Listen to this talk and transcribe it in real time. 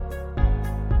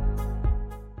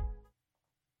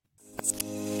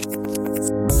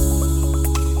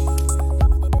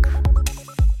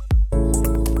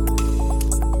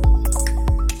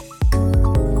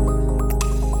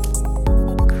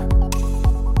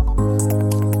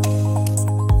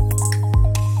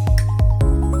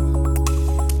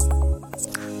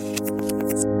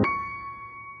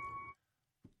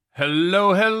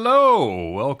Hello,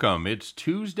 hello. Welcome. It's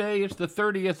Tuesday. It's the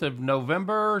 30th of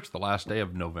November. It's the last day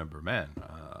of November, man.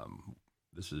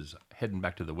 This is Heading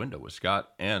Back to the Window with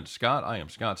Scott and Scott. I am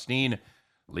Scott Steen,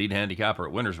 lead handicapper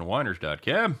at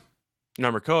winnersandwhiners.com. And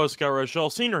I'm your co-host, Scott Rochelle,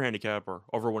 senior handicapper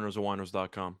over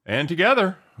winnersandwhiners.com. And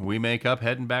together, we make up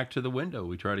Heading Back to the Window.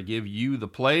 We try to give you the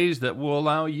plays that will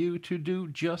allow you to do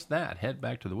just that. Head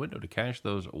back to the window to cash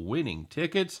those winning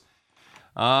tickets.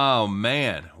 Oh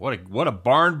man, what a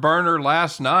barn burner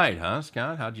last night, huh,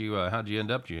 Scott? How'd you end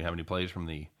up? Do you have any plays from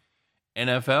the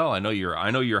NFL? I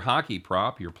know your hockey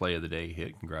prop, your play of the day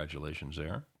hit. Congratulations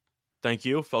there. Thank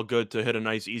you. Felt good to hit a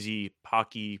nice, easy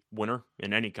hockey winner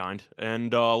in any kind.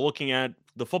 And looking at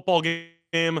the football game,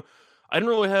 I didn't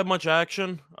really have much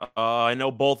action. I know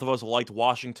both of us liked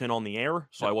Washington on the air,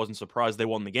 so I wasn't surprised they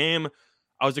won the game.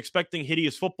 I was expecting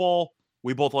hideous football.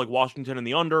 We both like Washington in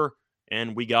the under,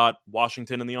 and we got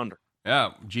Washington in the under.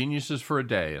 Yeah, geniuses for a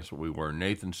day. That's what we were.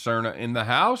 Nathan Cerna in the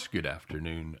house. Good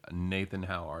afternoon, Nathan.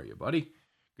 How are you, buddy?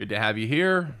 Good to have you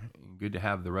here. Good to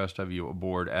have the rest of you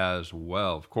aboard as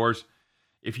well. Of course,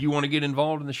 if you want to get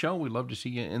involved in the show, we'd love to see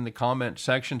you in the comment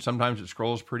section. Sometimes it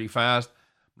scrolls pretty fast.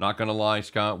 I'm not going to lie,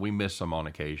 Scott, we miss some on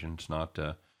occasion. It's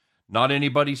not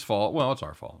anybody's fault. Well, it's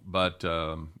our fault. But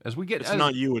as we get... It's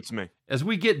not you, it's me. As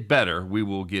we get better, we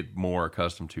will get more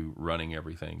accustomed to running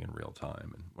everything in real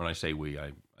time. And when I say we,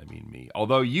 I mean me.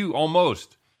 Although you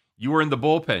were in the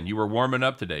bullpen. You were warming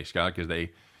up today, Scott, because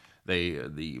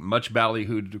the much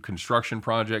ballyhooed construction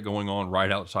project going on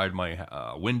right outside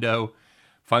my window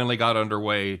finally got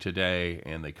underway today,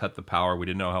 and they cut the power. We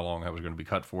didn't know how long that was going to be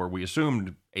cut for. We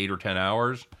assumed 8 or 10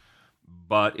 hours,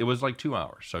 but it was like 2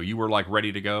 hours. So you were like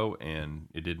ready to go, and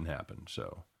it didn't happen.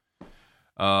 So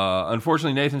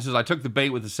unfortunately, Nathan says, I took the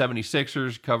bait with the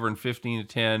 76ers, covering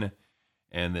 15-10,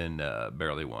 and then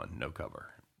barely won. No cover.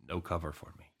 No cover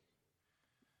for me.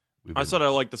 I said I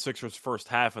liked the Sixers' first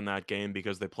half in that game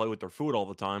because they play with their food all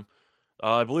the time.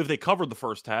 I believe they covered the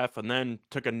first half and then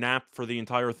took a nap for the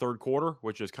entire third quarter,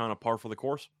 which is kind of par for the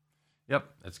course. Yep,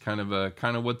 that's kind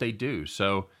of what they do.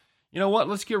 So, you know what?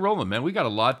 Let's get rolling, man. We got a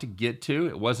lot to get to.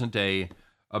 It wasn't a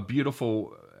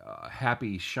beautiful,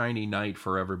 happy, shiny night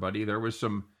for everybody. There were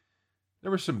some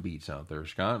beats out there,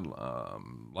 Scott.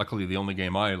 Luckily, the only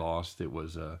game I lost, it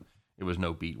was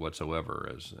no beat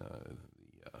whatsoever, as the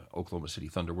Oklahoma City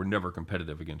Thunder were never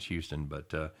competitive against Houston,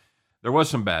 but there was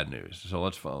some bad news. So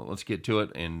let's get to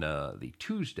it in the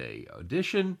Tuesday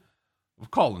edition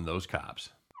of Calling Those Cops.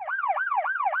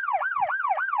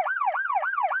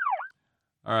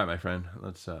 All right, my friend,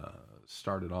 let's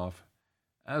start it off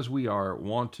as we are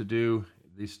wont to do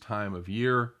this time of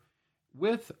year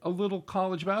with a little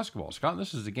college basketball. Scott,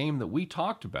 this is a game that we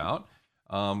talked about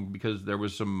because there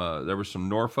was some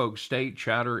Norfolk State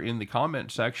chatter in the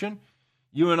comment section.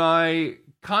 You and I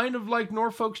kind of like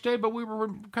Norfolk State, but we were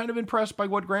kind of impressed by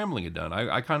what Grambling had done.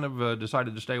 I kind of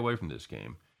decided to stay away from this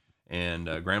game. And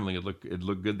Grambling had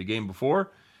looked good the game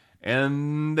before,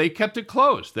 and they kept it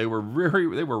close. They were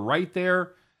right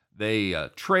there. They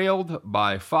trailed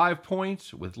by 5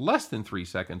 points with less than 3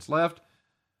 seconds left.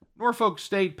 Norfolk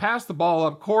State passed the ball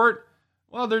up court.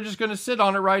 Well, they're just going to sit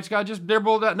on it, right, Scott? Just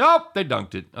dribble that. Nope, they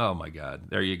dunked it. Oh, my God.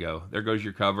 There you go. There goes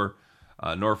your cover.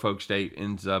 Norfolk State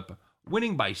ends up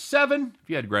winning by 7. If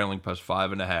you had Grambling plus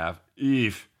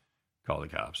 5.5, call the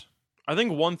cops. I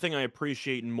think one thing I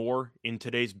appreciate more in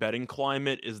today's betting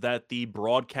climate is that the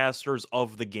broadcasters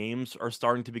of the games are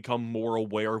starting to become more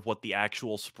aware of what the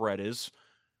actual spread is.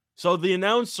 So the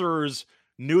announcers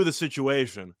knew the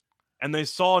situation, and they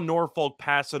saw Norfolk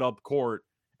pass it up court,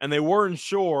 and they weren't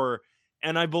sure.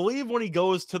 And I believe when he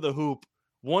goes to the hoop,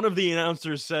 one of the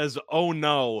announcers says, "Oh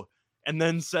no," and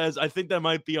then says, "I think that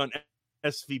might be on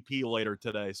SVP later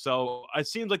today." So it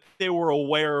seems like they were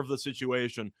aware of the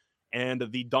situation, and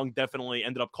the dunk definitely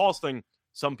ended up costing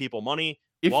some people money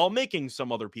while making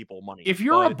some other people money. If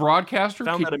you're a broadcaster,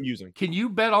 found that amusing. Can you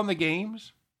bet on the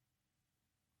games?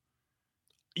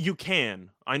 You can.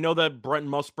 I know that Brent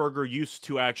Musburger used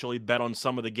to actually bet on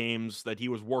some of the games that he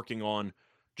was working on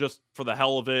just for the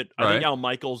hell of it. I think Al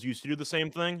Michaels used to do the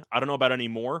same thing. I don't know about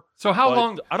anymore. So how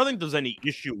long? I don't think there's any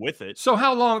issue with it. So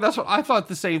how long? That's what I thought,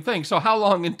 the same thing. So how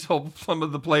long until some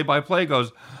of the play-by-play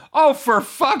goes, oh, for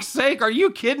fuck's sake, are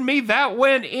you kidding me? That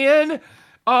went in?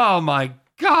 Oh, my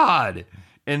God.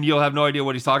 And you'll have no idea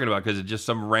what he's talking about because it's just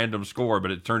some random score, but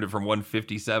it turned it from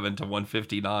 157 to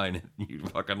 159. And you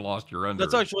fucking lost your under.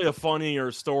 That's actually a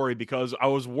funnier story because I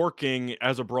was working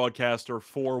as a broadcaster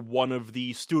for one of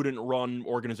the student-run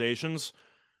organizations.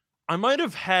 I might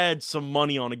have had some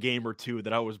money on a game or two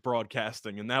that I was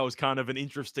broadcasting, and that was kind of an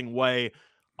interesting way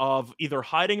of either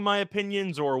hiding my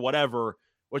opinions or whatever,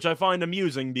 which I find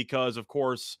amusing because, of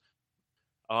course,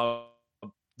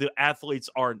 the athletes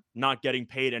are not getting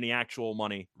paid any actual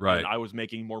money. Right. And I was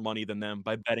making more money than them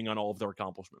by betting on all of their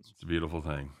accomplishments. It's a beautiful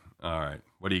thing. All right.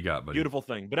 What do you got, buddy? Beautiful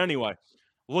thing. But anyway,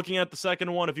 looking at the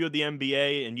second one, if you had the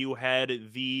NBA and you had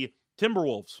the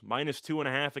Timberwolves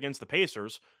 -2.5 against the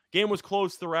Pacers, game was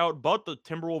close throughout, but the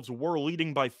Timberwolves were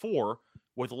leading by 4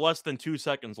 with less than 2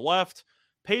 seconds left.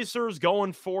 Pacers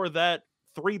going for that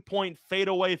 3-point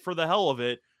fadeaway for the hell of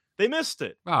it. They missed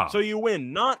it. Oh. So you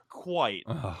win. Not quite.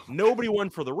 Oh. Nobody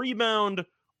went for the rebound.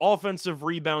 Offensive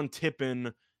rebound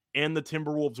tip-in, and the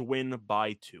Timberwolves win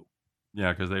by 2.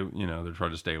 Yeah, because they're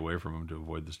trying to stay away from him to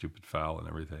avoid the stupid foul and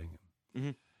everything.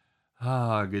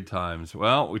 Mm-hmm. Good times.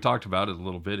 Well, we talked about it a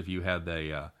little bit. If you had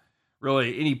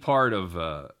really any part of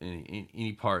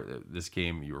any part of this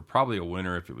game, you were probably a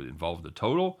winner if it would involve the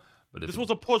total. But this was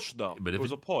a push, though. But it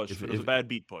was a push. It was a bad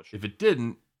beat push. If it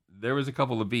didn't, there was a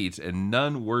couple of beats, and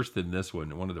none worse than this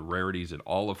one. One of the rarities in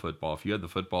all of football. If you had the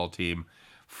football team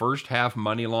first half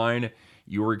money line,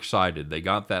 you were excited. They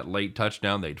got that late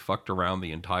touchdown. They'd fucked around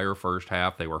the entire first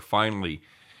half. They were finally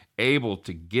able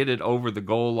to get it over the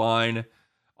goal line.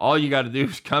 All you got to do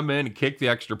is come in and kick the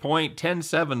extra point.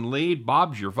 10-7 lead.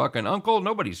 Bob's your fucking uncle.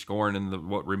 Nobody's scoring in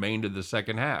what remained of the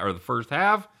second half or the first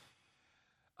half.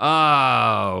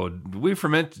 We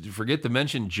forget to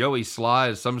mention Joey Sly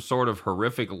has some sort of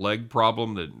horrific leg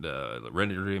problem that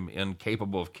rendered him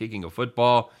incapable of kicking a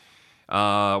football.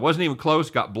 Wasn't even close.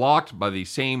 Got blocked by the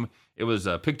same. It was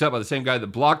picked up by the same guy that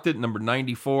blocked it, number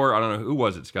 94. I don't know who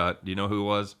was it, Scott. Do you know who it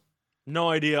was? No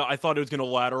idea. I thought it was going to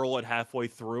lateral it halfway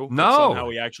through. No. Somehow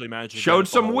he actually managed to Showed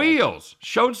some wheels.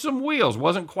 Showed some wheels.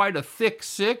 Wasn't quite a thick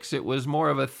 6. It was more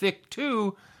of a thick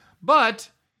 2.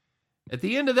 But at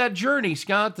the end of that journey,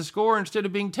 Scott, the score, instead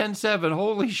of being 10-7,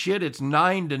 holy shit, it's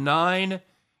 9-9.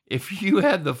 If you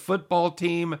had the football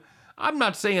team, I'm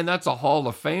not saying that's a Hall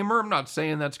of Famer. I'm not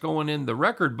saying that's going in the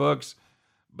record books.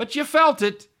 But you felt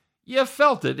it. You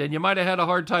felt it, and you might have had a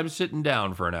hard time sitting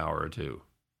down for an hour or two.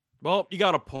 Well, you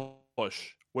got to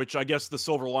push, which I guess the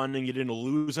silver lining, you didn't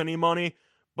lose any money,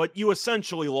 but you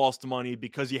essentially lost money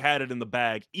because you had it in the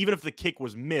bag, even if the kick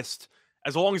was missed,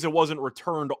 as long as it wasn't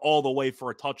returned all the way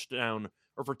for a touchdown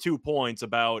or for 2 points,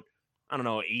 about,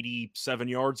 87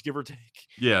 yards, give or take.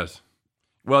 Yes.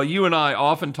 Well, you and I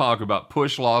often talk about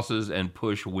push losses and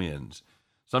push wins.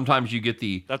 Sometimes you get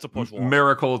That's a push loss.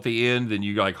 Miracle at the end, and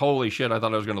you're like, holy shit, I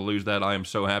thought I was going to lose that. I am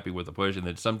so happy with the push. And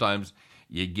then sometimes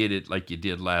you get it like you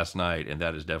did last night, and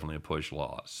that is definitely a push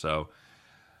loss. So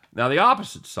now the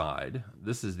opposite side,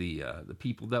 this is the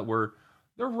people that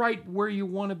they're right where you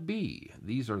want to be.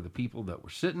 These are the people that were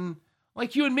sitting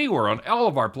like you and me were on all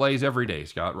of our plays every day,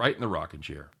 Scott, right in the rocking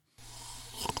chair.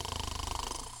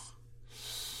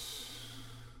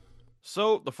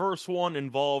 So the first one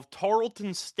involved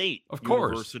Tarleton State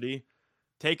University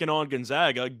taking on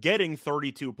Gonzaga, getting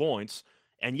 32 points,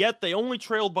 and yet they only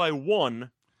trailed by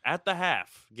 1 at the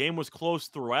half. Game was close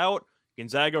throughout.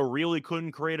 Gonzaga really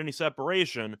couldn't create any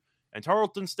separation, and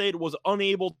Tarleton State was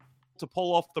unable to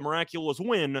pull off the miraculous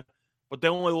win, but they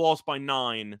only lost by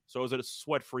 9, so it was a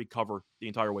sweat-free cover the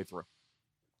entire way through.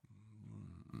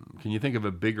 Can you think of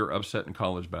a bigger upset in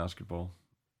college basketball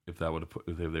if they would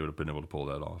have been able to pull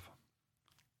that off?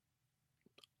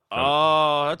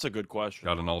 That's a good question.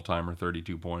 Got an all-timer,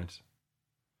 32 points.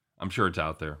 I'm sure it's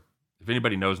out there. If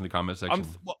anybody knows in the comment section.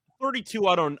 32,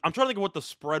 I'm trying to think of what the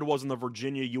spread was in the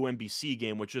Virginia UMBC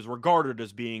game, which is regarded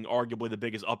as being arguably the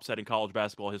biggest upset in college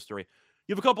basketball history.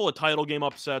 You have a couple of title game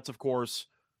upsets, of course.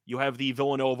 You have the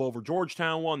Villanova over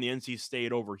Georgetown one, the NC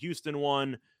State over Houston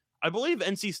one. I believe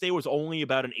NC State was only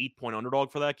about an 8-point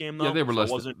underdog for that game, though. Yeah, they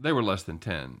were less than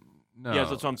 10. No. Yeah,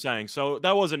 that's what I'm saying. So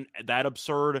that wasn't that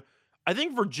absurd. I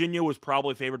think Virginia was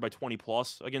probably favored by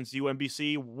 20+ against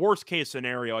UMBC. Worst case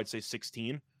scenario, I'd say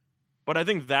 16. But I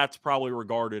think that's probably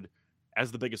regarded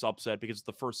as the biggest upset because it's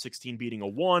the first 16 beating a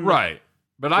 1. Right.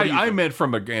 But I meant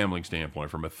from a gambling standpoint,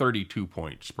 from a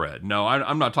 32-point spread. No,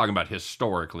 I'm not talking about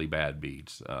historically bad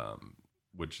beats,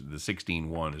 which the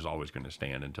 16-1 is always going to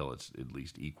stand until it's at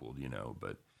least equaled,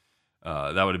 But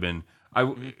that would have been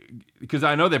because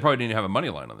I know they probably didn't have a money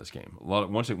line on this game.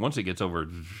 Once it gets over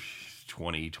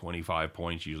 20, 25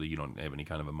 points, usually you don't have any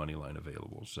kind of a money line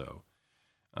available. So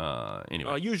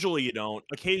anyway. Usually you don't.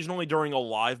 Occasionally during a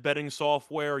live betting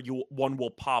software, one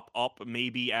will pop up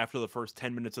maybe after the first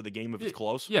 10 minutes of the game if it's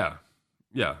close. Yeah.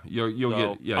 Yeah.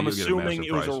 I'm assuming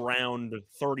it was around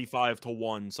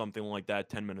 35-1, something like that,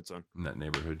 10 minutes in that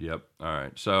neighborhood. Yep. All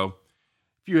right. So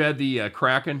if you had the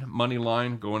Kraken money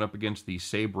line going up against the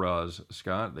Sabres,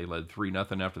 Scott, they led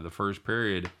 3-0 after the first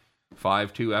period.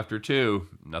 5-2 after 2.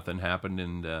 Nothing happened,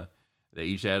 and They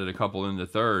each added a couple in the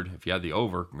third. If you had the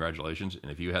over, congratulations.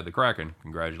 And if you had the Kraken,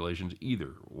 congratulations.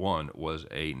 Either one was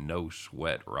a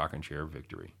no-sweat rocking chair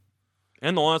victory.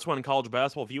 And the last one in college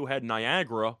basketball, if you had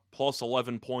Niagara plus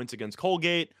 11 points against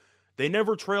Colgate, they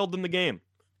never trailed in the game.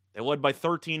 They led by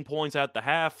 13 points at the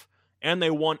half, and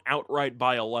they won outright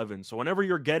by 11. So whenever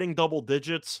you're getting double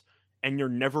digits and you're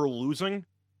never losing,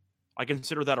 I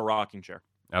consider that a rocking chair.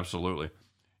 Absolutely.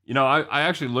 You know, I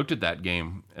actually looked at that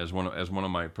game as one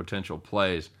of my potential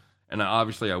plays, and I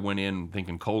went in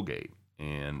thinking Colgate,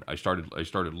 and I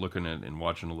started looking at and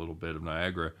watching a little bit of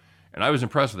Niagara, and I was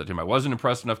impressed with that team. I wasn't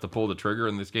impressed enough to pull the trigger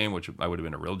in this game, which I would have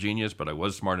been a real genius, but I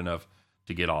was smart enough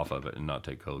to get off of it and not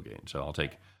take Colgate. So I'll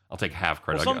take half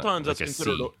credit. Well, sometimes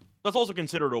that's also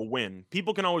considered a win.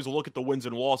 People can always look at the wins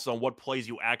and losses on what plays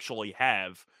you actually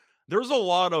have. There's a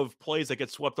lot of plays that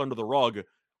get swept under the rug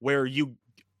where you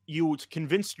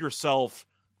convinced yourself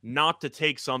not to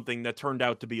take something that turned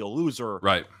out to be a loser.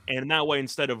 Right. And in that way,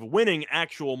 instead of winning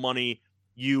actual money,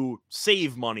 you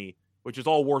save money, which is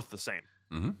all worth the same.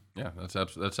 Mm-hmm. Yeah, that's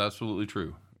absolutely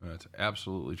true. That's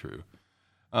absolutely true.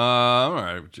 All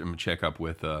right, I'm gonna check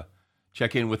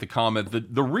in with the comment.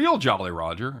 The real Jolly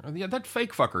Roger, yeah, that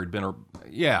fake fucker had been.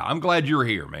 I'm glad you're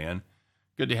here, man.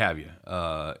 Good to have you.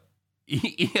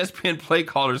 ESPN play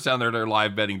callers sound they're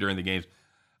live betting during the games.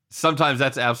 Sometimes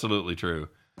that's absolutely true.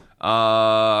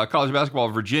 College basketball,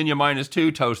 Virginia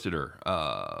 -2, toasted her.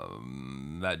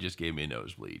 That just gave me a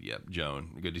nosebleed. Yep,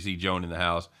 Joan. Good to see Joan in the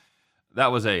house.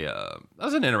 That was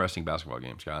an interesting basketball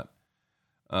game, Scott.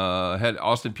 Had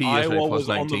Austin Peay yesterday Iowa plus was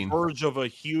 19. on the verge of a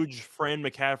huge Fran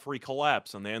McCaffrey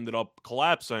collapse, and they ended up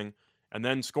collapsing and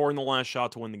then scoring the last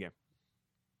shot to win the game.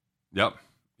 Yep.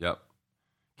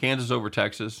 Kansas over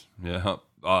Texas. Yeah.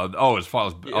 As far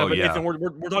as Nathan,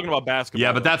 we're talking about basketball.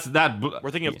 Yeah, but that's that. We're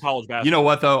thinking of college basketball. You know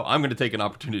what though? I'm going to take an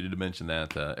opportunity to mention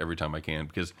that every time I can,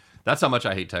 because that's how much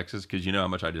I hate Texas. Because you know how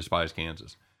much I despise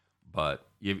Kansas. But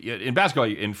in basketball,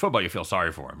 in football, you feel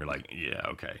sorry for them. You're like, yeah,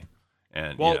 okay.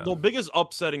 And the biggest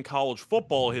upset in college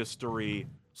football history,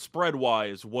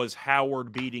 spread-wise, was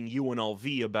Howard beating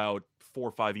UNLV about 4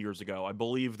 or 5 years ago. I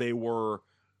believe they were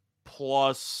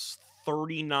plus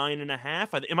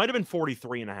 39.5. It might have been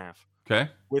 43.5. Okay.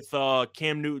 With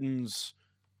Cam Newton's,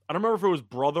 I don't remember if it was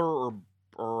brother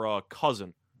or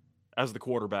cousin as the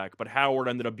quarterback, but Howard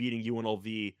ended up beating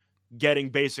UNLV, getting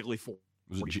basically 40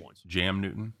 points. Jam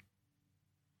Newton?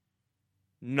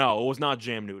 No, it was not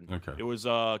Jam Newton. Okay. It was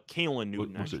Kalen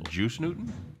Newton. Was it Juice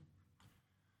Newton?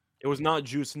 It was not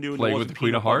Juice Newton. Played with the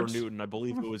Queen of Hearts? Newton. I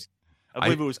believe it was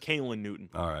Kalen Newton.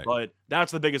 All right. But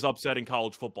that's the biggest upset in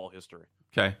college football history.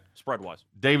 Okay. Spread-wise.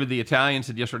 David the Italian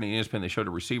said yesterday on ESPN they showed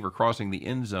a receiver crossing the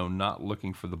end zone, not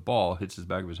looking for the ball, hits his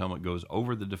back of his helmet, goes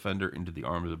over the defender into the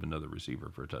arms of another receiver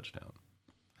for a touchdown.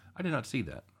 I did not see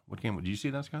that. What game? Did you see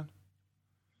that, Scott?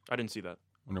 I didn't see that.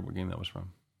 I wonder what game that was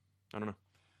from. I don't know.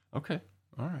 Okay.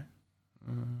 All right.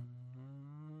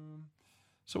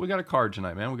 So we got a card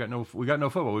tonight, man. We got no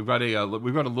football. We've got a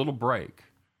little break,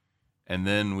 and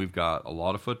then we've got a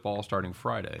lot of football starting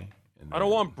Friday. I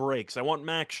don't want breaks. I want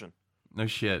Maction. No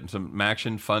shit. Some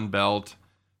Maction, Fun Belt,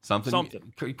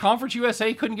 something. Conference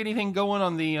USA couldn't get anything going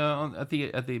on the at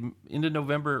the end of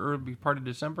November, early part of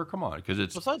December. Come on, because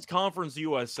it's besides Conference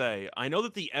USA. I know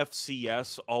that the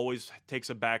FCS always takes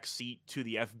a back seat to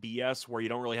the FBS, where you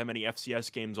don't really have many FCS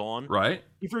games on. Right.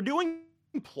 If you're doing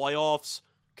playoffs,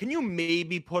 can you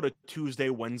maybe put a Tuesday,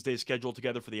 Wednesday schedule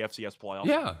together for the FCS playoffs?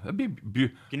 Yeah, that'd be.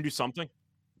 Can you do something?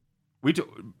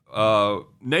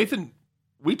 Nathan,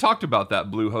 we talked about that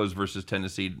Blue Hose versus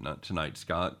Tennessee tonight,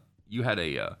 Scott. You had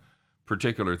a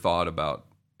particular thought about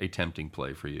a tempting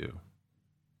play for you.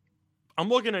 I'm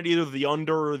looking at either the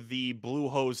under or the Blue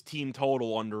Hose team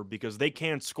total under, because they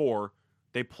can't score.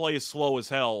 They play slow as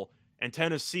hell. And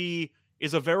Tennessee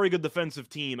is a very good defensive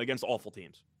team against awful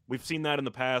teams. We've seen that in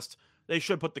the past. They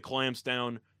should put the clamps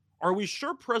down. Are we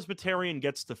sure Presbyterian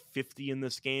gets to 50 in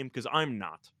this game? Because I'm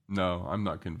not. No, I'm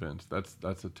not convinced.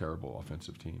 That's a terrible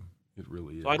offensive team. It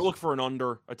really is. So I'd look for an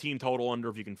under, a team total under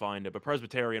if you can find it. But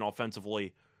Presbyterian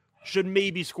offensively should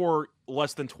maybe score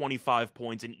less than 25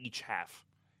 points in each half.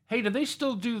 Hey, do they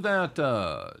still do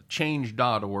that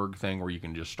change.org thing where you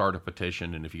can just start a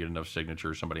petition, and if you get enough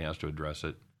signatures, somebody has to address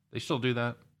it? They still do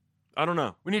that? I don't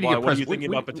know. We need to What are you thinking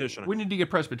about petitioning? We need to get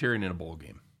Presbyterian in a bowl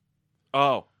game.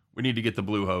 Oh. We need to get the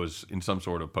Blue Hose in some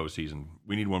sort of postseason.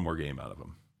 We need one more game out of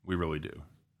them. We really do.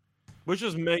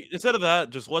 Instead of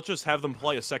that, let's just have them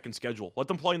play a second schedule. Let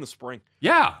them play in the spring.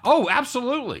 Yeah. Oh,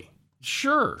 absolutely.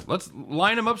 Sure. Let's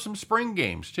line them up some spring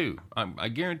games too. I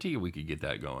guarantee you we could get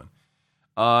that going.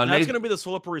 That's going to be the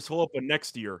slippery slope of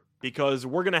next year, because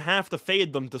we're going to have to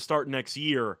fade them to start next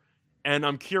year. and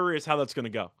I'm curious how that's going to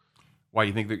go. Why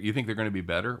you think they're going to be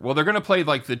better? Well, they're going to play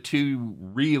like the two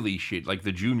really like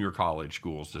the junior college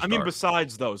schools to start. I mean,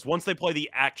 besides those, once they play the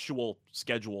actual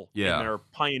schedule in their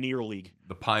Pioneer League.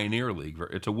 The Pioneer League.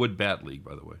 It's a wood bat league,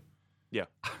 by the way. Yeah.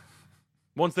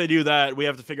 Once they do that, we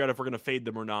have to figure out if we're going to fade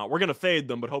them or not. We're going to fade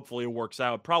them, but hopefully it works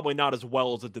out. Probably not as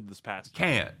well as it did this past.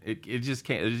 Can't. It just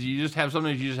can't.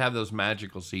 Sometimes you just have those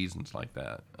magical seasons like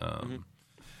that.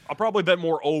 I'll probably bet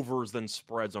more overs than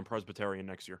spreads on Presbyterian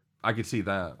next year. I could see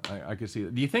that. I could see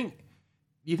that. Do you think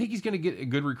he's going to get a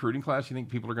good recruiting class? Do you think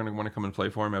people are going to want to come and play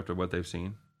for him after what they've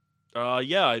seen?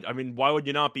 Yeah. I mean, why would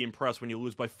you not be impressed when you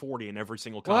lose by 40 in every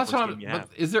single conference game you have?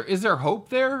 Is there hope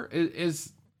there?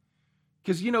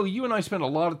 Because, you and I spend a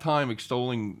lot of time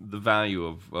extolling the value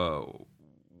of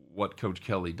what Coach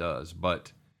Kelly does,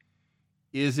 but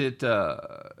did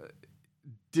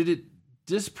it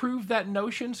disprove that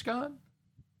notion, Scott?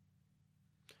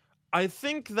 I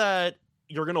think that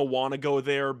you're going to want to go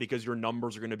there because your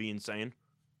numbers are going to be insane.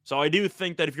 So I do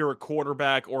think that if you're a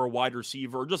quarterback or a wide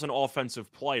receiver or just an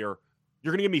offensive player,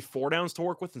 you're going to give me 4 downs to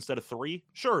work with instead of 3.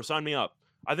 Sure, sign me up.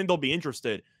 I think they'll be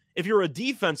interested. If you're a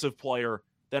defensive player,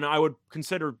 then I would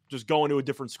consider just going to a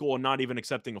different school and not even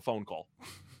accepting a phone call.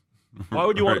 Why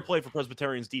would you want to play for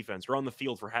Presbyterian's defense? You're on the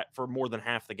field for more than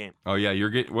half the game. Oh yeah, you're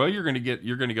going to get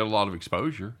a lot of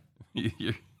exposure.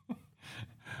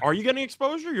 Are you getting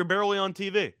exposure? You're barely on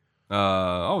TV.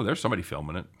 There's somebody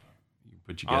filming it.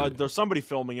 There's somebody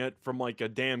filming it from like a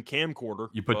damn camcorder.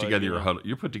 You put together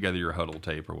your huddle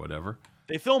tape or whatever.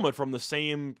 They film it from the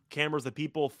same cameras that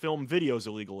people film videos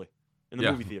illegally in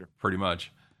the movie theater. Pretty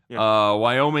much. Yeah.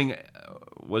 Wyoming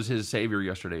was his savior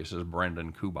yesterday, says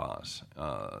Brendan Kubas.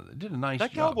 Did a nice job.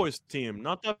 That Cowboys team,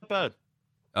 not that bad.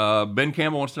 Ben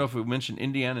Campbell wants to know if we mentioned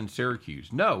Indiana and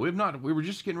Syracuse. No, we've not. We were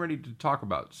just getting ready to talk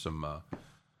about some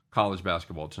college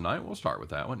basketball tonight. We'll start with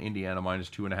that one. Indiana minus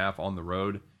 2.5 on the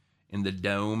road in the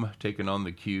Dome, taking on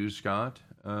the Qs, Scott.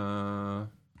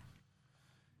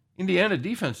 Indiana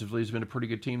defensively has been a pretty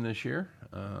good team this year.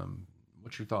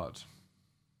 What's your thoughts?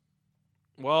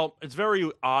 Well, it's very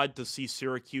odd to see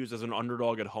Syracuse as an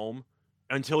underdog at home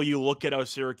until you look at how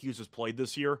Syracuse has played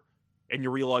this year and you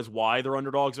realize why they're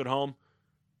underdogs at home.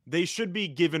 They should be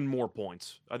given more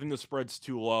points. I think the spread's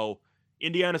too low.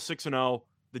 Indiana 6-0.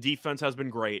 The defense has been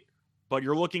great. But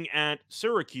you're looking at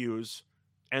Syracuse,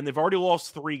 and they've already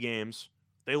lost 3 games.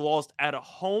 They lost at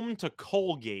home to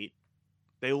Colgate.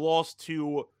 They lost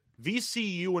to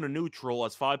VCU in a neutral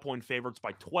as 5-point favorites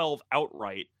by 12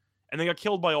 outright. And they got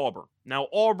killed by Auburn. Now,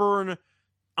 Auburn,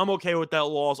 I'm okay with that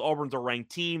loss. Auburn's a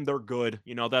ranked team. They're good.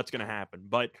 That's going to happen.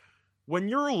 But when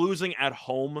you're losing at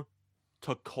home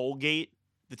to Colgate,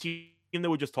 the team that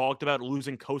we just talked about,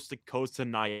 losing coast to coast to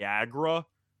Niagara,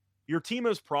 your team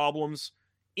has problems.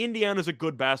 Indiana's a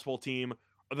good basketball team.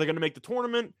 Are they going to make the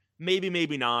tournament? Maybe,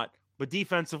 maybe not. But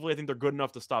defensively, I think they're good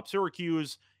enough to stop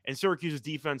Syracuse. And Syracuse's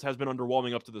defense has been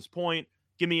underwhelming up to this point.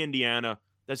 Give me Indiana.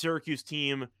 That Syracuse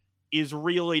team is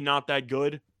really not that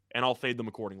good, and I'll fade them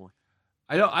accordingly.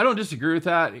 I don't disagree with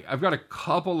that. I've got a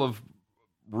couple of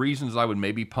reasons I would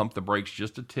maybe pump the brakes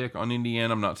just a tick on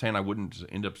Indiana. I'm not saying I wouldn't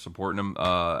end up supporting them.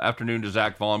 Afternoon to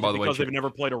Zach Vaughn, by the way. Because they've never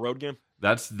played a road game?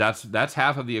 That's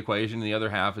half of the equation. The other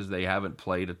half is they haven't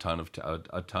played a ton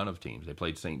of teams. They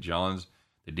played St. John's.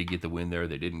 They did get the win there.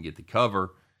 They didn't get the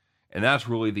cover. And that's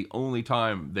really the only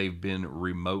time they've been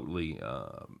remotely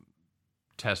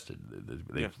tested.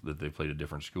 They played a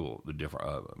different school,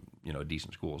 a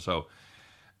decent school. So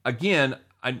again,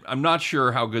 I'm not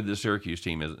sure how good the Syracuse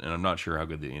team is, and I'm not sure how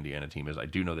good the Indiana team is. I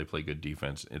do know they play good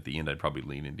defense. At the end, I'd probably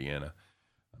lean Indiana.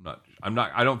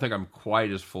 I don't think I'm quite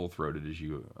as full-throated as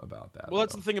you about that. Well,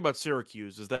 that's the thing about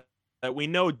Syracuse is that we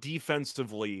know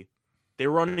defensively they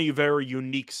run a very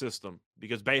unique system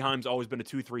because Boeheim's always been a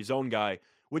 2-3 zone guy,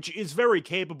 which is very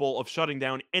capable of shutting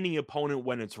down any opponent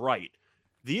when it's right.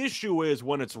 The issue is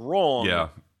when it's wrong,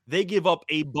 they give up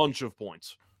a bunch of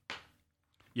points.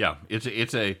 Yeah, it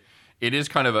is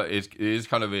kind of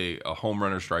a home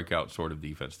run or strikeout sort of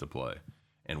defense to play.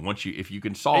 And if you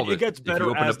can solve it, it gets better if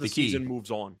you open as up the season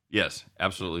moves on. Yes,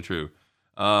 absolutely true.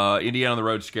 Indiana on the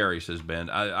road, scary, says Ben.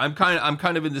 I'm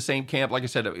kind of in the same camp. Like I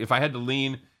said, if I had to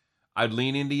lean, I'd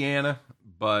lean Indiana.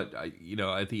 But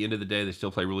at the end of the day, they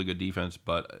still play really good defense.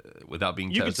 But without being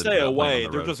tested, you could stay away.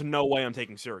 There's just no way I'm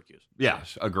taking Syracuse.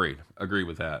 Yes, agreed. Agree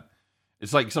with that.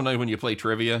 It's like sometimes when you play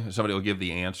trivia, somebody will give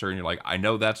the answer, and you're like, I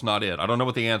know that's not it. I don't know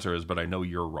what the answer is, but I know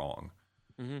you're wrong.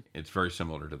 Mm-hmm. It's very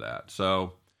similar to that.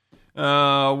 So,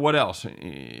 what else? Wish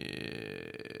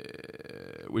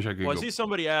I could. I see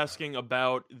somebody asking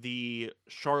about the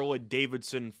Charlotte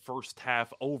Davidson first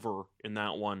half over in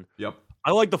that one. Yep.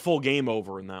 I like the full game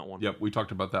over in that one. Yep, we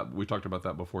talked about that. We talked about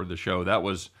that before the show. That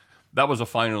was a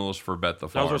finalist for Bet the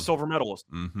Farm. That was our silver medalist.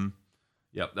 Mm-hmm.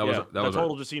 Yep, That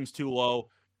total just seems too low.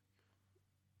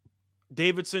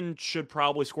 Davidson should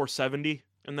probably score 70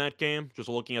 in that game, just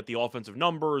looking at the offensive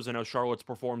numbers and how Charlotte's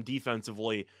performed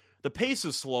defensively. The pace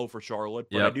is slow for Charlotte,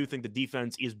 but I do think the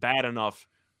defense is bad enough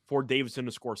for Davidson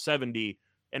to score 70.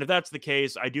 And if that's the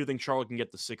case, I do think Charlotte can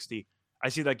get to 60. I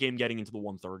see that game getting into the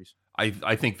 130s.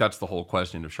 I think that's the whole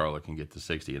question if Charlotte can get to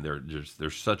 60. And they're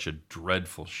such a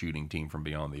dreadful shooting team from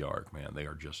beyond the arc, man. They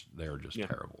are just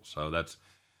terrible. So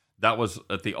that was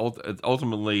at the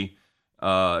ultimately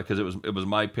because it was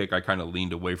my pick. I kind of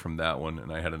leaned away from that one,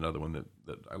 and I had another one that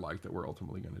I liked that we're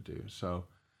ultimately going to do. So,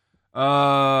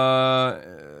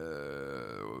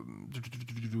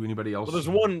 anybody else?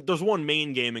 Well, there's one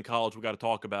main game in college we got to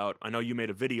talk about. I know you made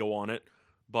a video on it,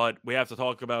 but we have to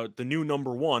talk about the new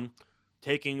number one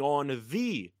taking on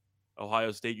the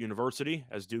Ohio State University,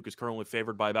 as Duke is currently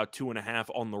favored by about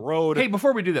 2.5 on the road. Hey,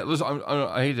 before we do that,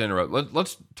 I hate to interrupt.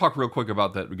 Let's talk real quick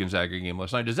about that Gonzaga game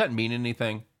last night. Does that mean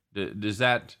anything? Is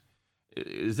that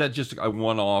just a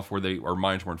one-off where our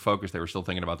minds weren't focused? They were still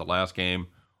thinking about the last game,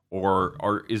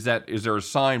 or is there a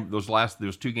sign those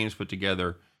two games put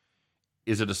together?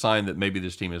 Is it a sign that maybe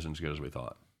this team isn't as good as we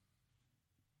thought,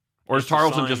 or is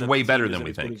Tarleton just way better than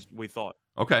we think? We thought.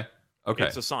 Okay.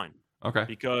 It's a sign. Okay.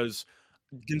 Because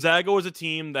Gonzaga was a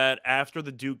team that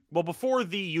before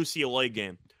the UCLA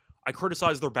game, I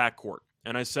criticized their backcourt,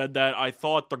 and I said that I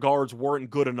thought the guards weren't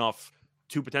good enough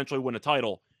to potentially win a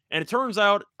title. And it turns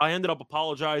out I ended up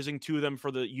apologizing to them for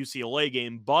the UCLA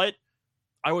game, but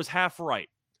I was half right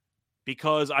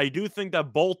because I do think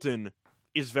that Bolton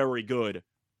is very good.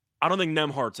 I don't think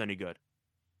Nembhard's any good.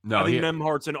 No, I think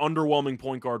Nembhard's an underwhelming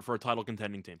point guard for a title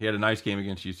contending team. He had a nice game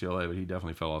against UCLA, but he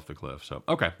definitely fell off the cliff. So,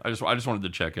 okay. I just wanted to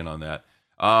check in on that.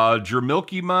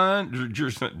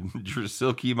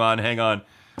 Jersilkimon, hang on.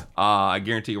 I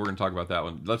guarantee you we're going to talk about that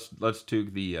one. Let's do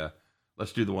the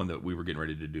one that we were getting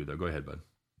ready to do, though. Go ahead, bud.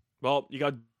 Well, you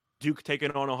got Duke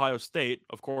taking on Ohio State.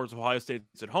 Of course, Ohio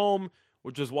State's at home,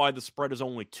 which is why the spread is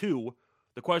only 2.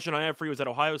 The question I have for you is that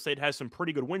Ohio State has some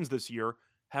pretty good wins this year.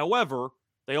 However,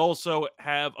 they also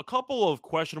have a couple of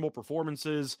questionable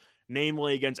performances,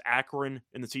 namely against Akron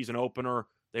in the season opener.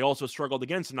 They also struggled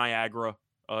against Niagara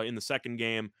in the second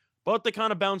game, but they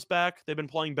kind of bounced back. They've been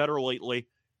playing better lately,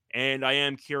 and I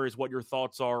am curious what your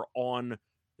thoughts are on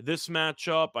this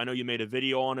matchup. I know you made a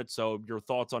video on it, so your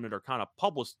thoughts on it are kind of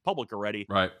public already.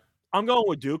 Right. I'm going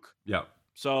with Duke. Yeah.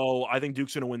 So I think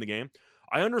Duke's going to win the game.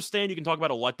 I understand you can talk about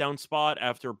a letdown spot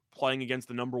after playing against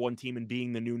the number one team and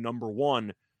being the new number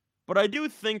one, but I do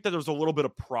think that there's a little bit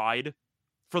of pride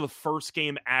for the first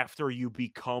game after you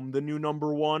become the new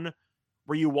number one,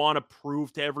 where you want to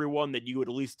prove to everyone that you at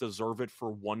least deserve it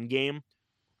for one game.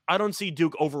 I don't see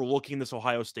Duke overlooking this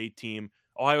Ohio State team.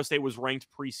 Ohio State was ranked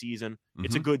preseason. Mm-hmm.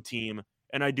 It's a good team,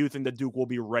 and I do think that Duke will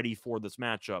be ready for this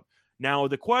matchup. Now,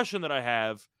 the question that I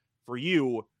have for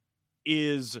you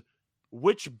is,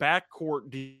 which backcourt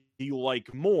do you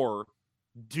like more,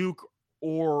 Duke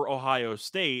or Ohio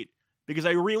State? Because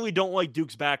I really don't like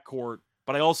Duke's backcourt,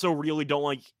 but I also really don't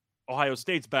like Ohio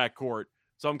State's backcourt,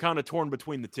 so I'm kind of torn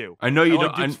between the two. I know you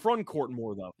don't. Duke's front court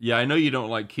more, though. Yeah, I know you don't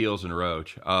like Keels and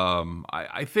Roach.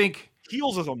 I think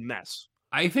Keels is a mess.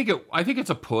 I think it's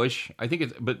a push.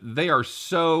 But they are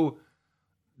so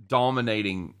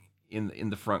dominating in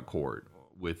the front court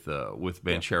with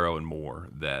Banchero and Moore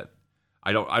that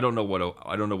I don't know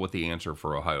what the answer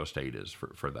for Ohio State is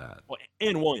for that. Well,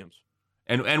 and Williams.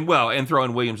 And throw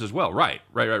in Williams as well. Right.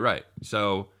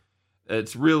 So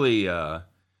it's really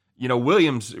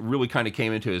Williams really kind of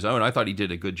came into his own. I thought he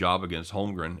did a good job against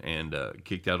Holmgren and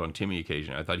kicked out on Timmy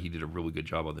occasionally. I thought he did a really good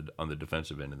job on the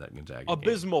defensive end in that Gonzaga game.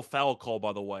 Abysmal foul call,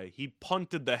 by the way. He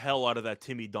punted the hell out of that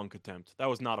Timmy dunk attempt. That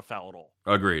was not a foul at all.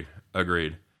 Agreed.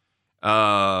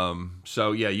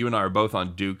 So yeah, you and I are both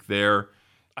on Duke there.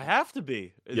 I have to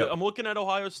be. Yep. I'm looking at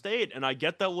Ohio State, and I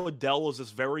get that Liddell is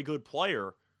this very good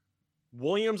player.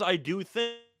 Williams, I do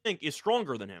think, is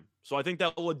stronger than him. So I think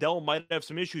that Liddell might have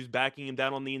some issues backing him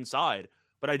down on the inside.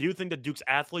 But I do think that Duke's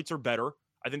athletes are better.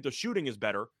 I think the shooting is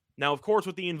better. Now, of course,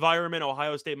 with the environment,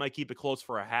 Ohio State might keep it close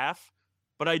for a half.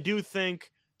 But I do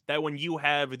think that when you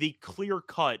have the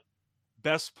clear-cut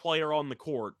best player on the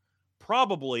court,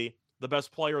 probably the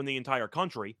best player in the entire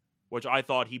country, which I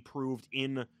thought he proved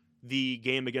in the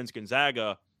game against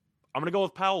Gonzaga, I'm going to go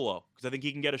with Paolo because I think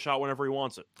he can get a shot whenever he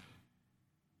wants it.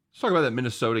 Let's talk about that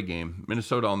Minnesota game.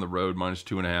 Minnesota on the road,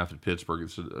 -2.5 at Pittsburgh.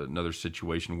 It's another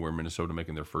situation where Minnesota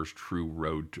making their first true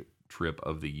road trip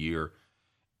of the year.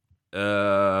 We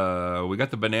got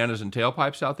the bananas and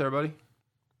tailpipes out there, buddy?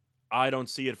 I don't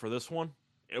see it for this one.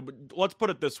 Let's put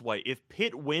it this way. If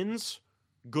Pitt wins,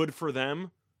 good for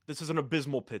them. This is an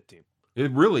abysmal Pitt team.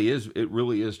 It really is. It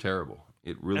really is terrible.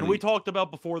 It really. And we talked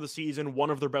about before the season, one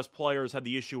of their best players had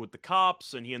the issue with the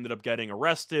cops, and he ended up getting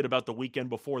arrested about the weekend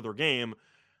before their game.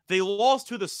 They lost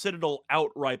to the Citadel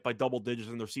outright by double digits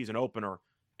in their season opener.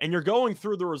 And you're going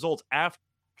through the results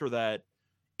after that.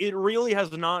 It really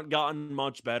has not gotten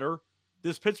much better.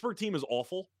 This Pittsburgh team is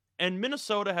awful. And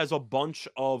Minnesota has a bunch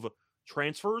of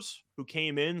transfers who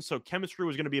came in, so chemistry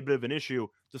was going to be a bit of an issue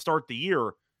to start the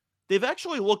year. They've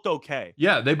actually looked okay.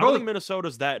 Yeah, I don't think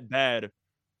Minnesota's that bad.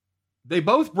 They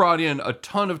both brought in a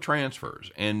ton of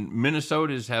transfers, and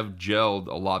Minnesota's have gelled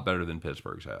a lot better than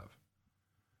Pittsburgh's have.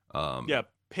 Yeah,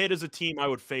 Pitt is a team I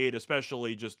would fade,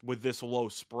 especially just with this low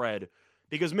spread,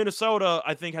 because Minnesota,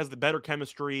 I think, has the better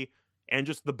chemistry and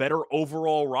just the better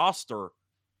overall roster.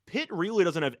 Pitt really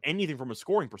doesn't have anything from a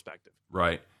scoring perspective.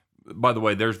 Right. By the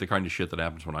way, there's the kind of shit that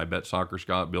happens when I bet soccer,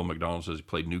 Scott. Bill McDonald says he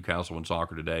played Newcastle in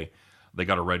soccer today. They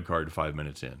got a red card 5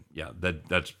 minutes in. Yeah,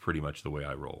 that's pretty much the way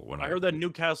I roll. When I heard that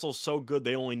Newcastle's so good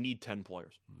they only need 10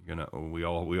 players. We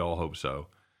all hope so.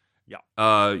 Yeah.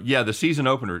 Yeah, the season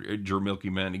opener,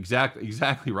 Jermilky, man,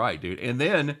 exactly right, dude. And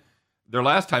then their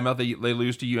last time out, they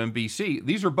lose to UMBC.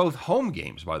 These are both home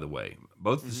games, by the way.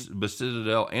 Both the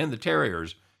Citadel and the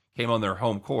Terriers came on their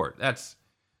home court. That's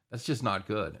just not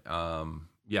good.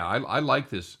 Yeah, I like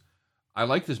this. I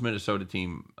like this Minnesota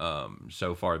team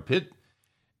so far. Pitt,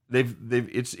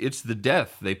 it's the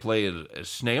death. They play at a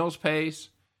snail's pace,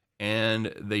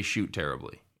 and they shoot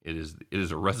terribly. It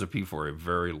is a recipe for a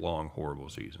very long, horrible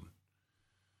season.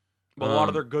 But a lot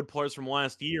of their good players from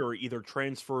last year either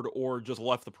transferred or just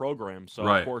left the program. So,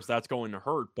 Right. Of course, that's going to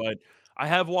hurt. But I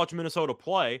have watched Minnesota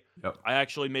play. Yep. I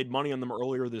actually made money on them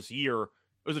earlier this year.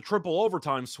 It was a triple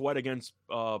overtime sweat against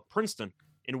Princeton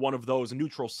in one of those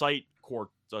neutral site court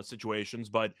situations.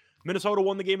 But Minnesota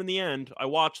won the game in the end. I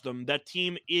watched them. That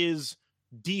team is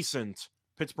decent.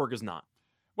 Pittsburgh is not.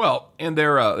 Well, and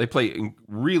they play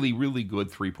really, really good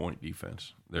 3-point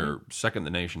defense. They're second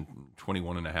in the nation,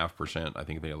 21.5%. I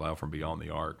think they allow from beyond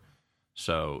the arc,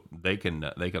 so they can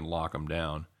lock them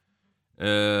down.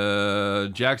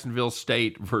 Jacksonville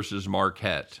State versus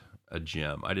Marquette, a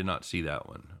gem. I did not see that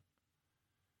one.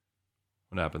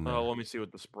 What happened there? Let me see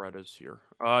what the spread is here.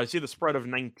 I see the spread of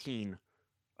 19.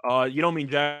 You don't mean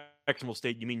Jacksonville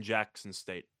State, you mean Jackson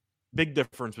State. Big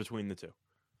difference between the two.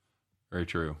 Very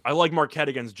true. I like Marquette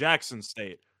against Jackson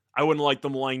State. I wouldn't like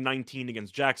them laying 19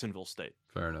 against Jacksonville State.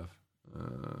 Fair enough.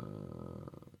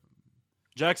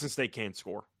 Jackson State can't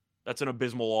score. That's an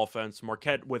abysmal offense.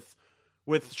 Marquette with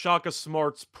Shaka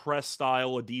Smart's press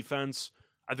style of defense,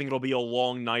 I think it'll be a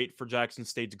long night for Jackson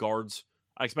State's guards.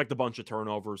 I expect a bunch of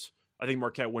turnovers. I think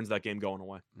Marquette wins that game going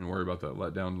away. And worry about that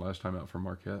letdown last time out for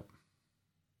Marquette.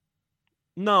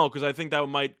 No, because I think that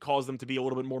might cause them to be a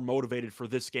little bit more motivated for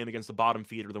this game against the bottom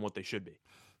feeder than what they should be.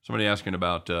 Somebody asking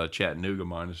about Chattanooga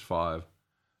 -5.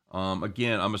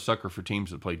 Again, I'm a sucker for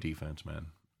teams that play defense, man.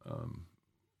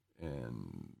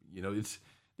 And you know,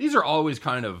 these are always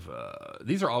kind of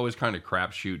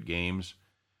crapshoot games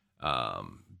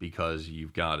because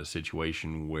you've got a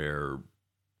situation where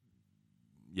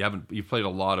you've played a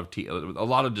lot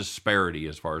of disparity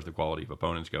as far as the quality of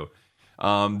opponents go.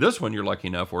 This one you're lucky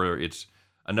enough where it's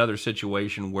another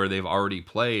situation where they've already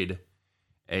played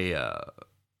a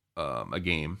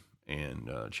game, and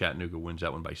Chattanooga wins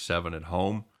that one by 7 at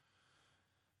home.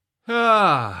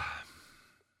 I'm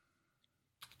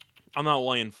not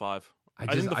laying 5. I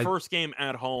think the first game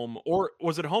at home, or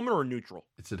was it home or neutral?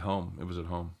 It's at home. It was at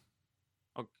home.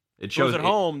 Okay. It shows at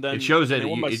home. Then it shows they it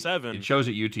won by 7. It shows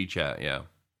at UT Chat. Yeah.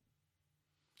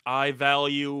 I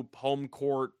value home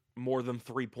court more than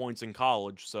 3 points in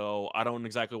college, so I don't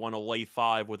exactly want to lay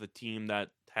 5 with a team that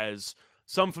has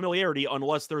some familiarity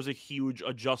unless there's a huge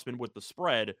adjustment with the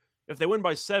spread. If they win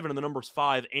by 7 and the number's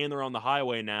 5 and they're on the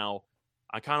highway now,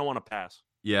 I kind of want to pass.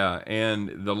 Yeah,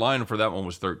 and the line for that one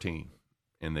was 13,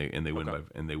 and they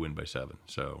win by 7.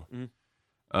 So,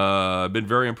 been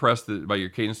very impressed by your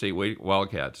Kansas State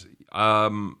Wildcats.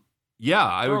 Yeah,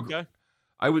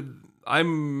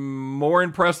 I'm more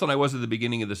impressed than I was at the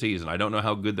beginning of the season. I don't know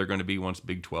how good they're going to be once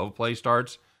Big 12 play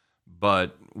starts,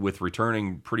 but with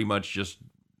returning pretty much just,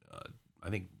 I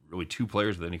think really 2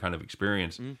 players with any kind of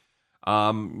experience.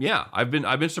 Yeah, I've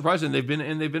been surprised, and they've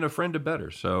been a friend to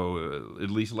better. So at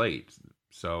least late.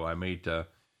 So I may take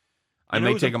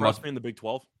them off me in the Big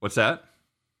 12. What's that?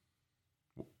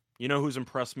 You know who's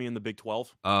impressed me in the Big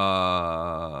 12?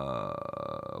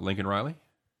 Lincoln Riley,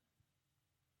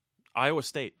 Iowa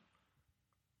State.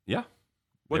 Yeah.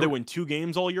 They win 2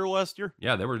 games all year last year?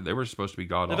 Yeah, they were supposed to be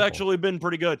god awful. They've actually been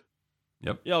pretty good.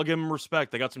 Yep. Yeah, I'll give them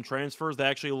respect. They got some transfers. They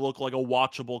actually look like a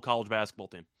watchable college basketball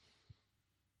team.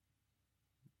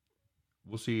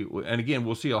 We'll see. And again,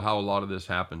 we'll see how a lot of this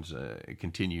happens, it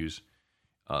continues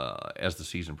as the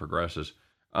season progresses.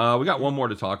 We got one more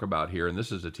to talk about here, and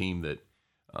this is a team that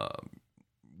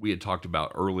we had talked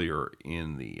about earlier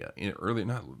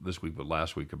not this week, but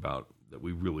last week, about that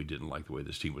we really didn't like the way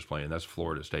this team was playing. That's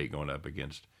Florida State going up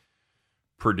against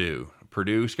Purdue.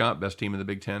 Purdue, Scott, best team in the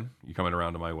Big Ten. You coming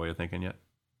around to my way of thinking yet?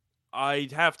 I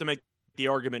have to make the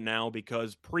argument now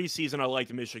because preseason I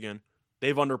liked Michigan.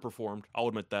 They've underperformed. I'll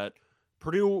admit that.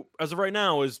 Purdue, as of right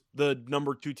now, is the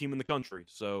number 2 team in the country.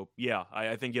 So, yeah,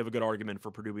 I think you have a good argument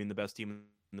for Purdue being the best team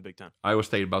in the Big Ten. Iowa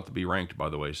State about to be ranked, by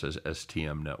the way, says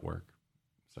STM Network.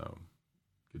 So,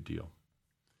 good deal.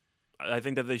 I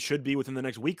think that they should be within the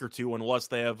next week or two unless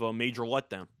they have a major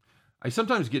letdown. I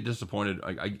sometimes get disappointed.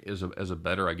 As a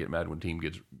bettor, I get mad when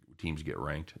teams get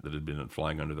ranked that had been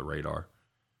flying under the radar,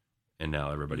 and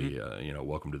now everybody,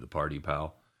 welcome to the party,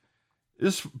 pal.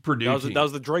 This Purdue that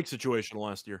was the Drake situation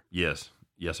last year. Yes,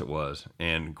 it was,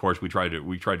 and of course we tried to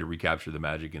recapture the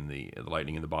magic in the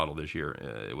lightning in the bottle this year.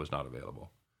 It was not available.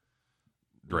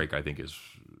 Drake, I think, is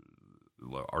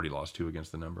already lost 2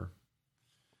 against the number.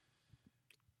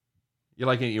 You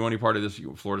want any part of this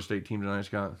Florida State team tonight,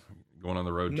 Scott? Going on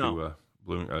the road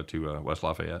to West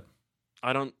Lafayette?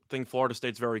 I don't think Florida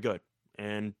State's very good.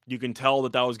 And you can tell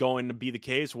that was going to be the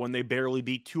case when they barely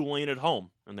beat Tulane at home.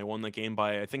 And they won that game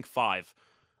by, I think, 5.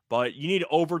 But you need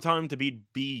overtime to beat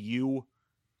BU.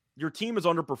 Your team has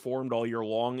underperformed all year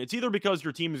long. It's either because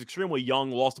your team is extremely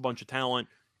young, lost a bunch of talent,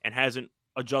 and hasn't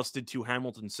adjusted to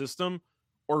Hamilton's system,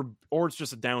 or it's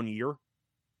just a down year.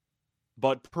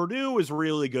 But Purdue is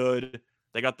really good.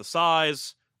 They got the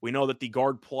size. We know that the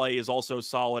guard play is also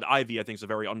solid. Ivy, I think, is a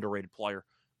very underrated player.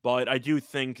 But I do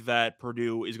think that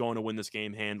Purdue is going to win this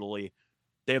game handily.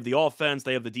 They have the offense,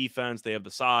 they have the defense, they have the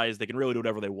size. They can really do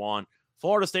whatever they want.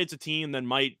 Florida State's a team that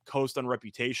might coast on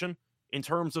reputation in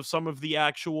terms of some of the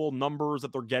actual numbers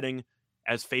that they're getting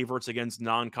as favorites against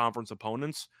non-conference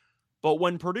opponents. But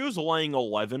when Purdue's laying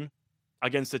 11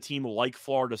 against a team like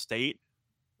Florida State,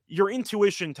 your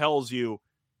intuition tells you,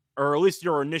 or at least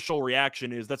your initial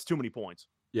reaction is, that's too many points.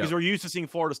 Because you're used to seeing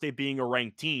Florida State being a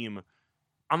ranked team.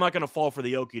 I'm not going to fall for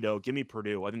the okie-doke. Give me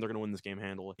Purdue. I think they're going to win this game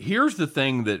handily. Here's the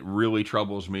thing that really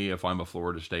troubles me if I'm a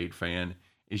Florida State fan,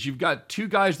 is you've got 2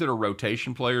 guys that are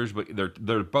rotation players, but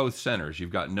they're both centers. You've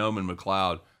got Nome and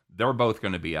McLeod. They're both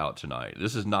going to be out tonight.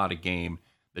 This is not a game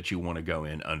that you want to go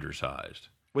in undersized.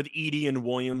 With Edey and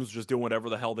Williams just doing whatever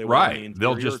the hell they want. Right.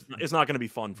 It's not going to be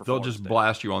fun for Florida State. They'll just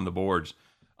blast you on the boards.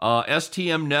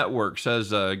 STM Network says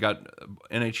got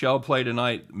NHL play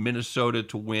tonight, Minnesota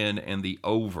to win, and the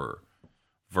over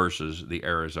versus the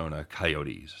Arizona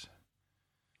Coyotes.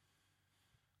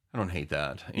 I don't hate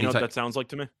that. You know what that sounds like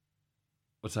to me?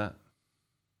 What's that?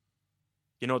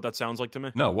 You know what that sounds like to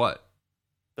me? No, what?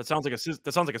 That sounds like a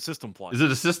system play. Is it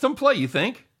a system play, you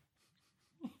think?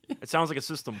 It sounds like a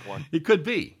system play. It could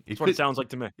be. That's what it sounds like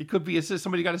to me. It could be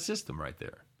somebody got a system right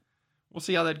there. We'll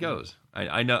see how that goes.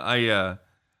 I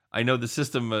know the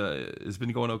system has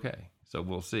been going okay, so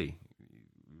we'll see.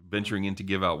 Venturing in to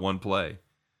give out one play.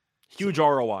 Huge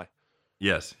ROI.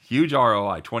 Yes, huge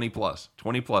ROI, 20 plus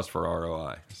for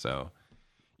ROI. So,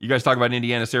 you guys talk about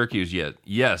Indiana, Syracuse yet?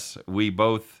 Yes, we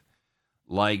both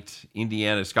liked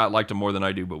Indiana. Scott liked them more than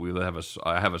I do, but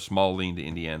I have a small lean to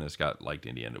Indiana. Scott liked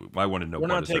Indiana. I wanted no We're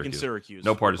part not of taking Syracuse. Syracuse.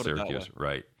 No part of Syracuse,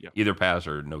 right? Yep. Either pass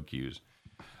or no cues.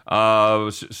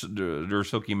 Der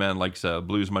Silky Man likes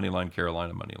Blues money line,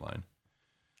 Carolina money line.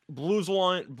 Blues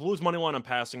money line I'm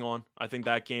passing on. I think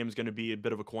that game is going to be a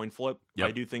bit of a coin flip. Yep.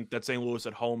 I do think that St. Louis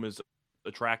at home is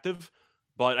attractive,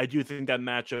 but I do think that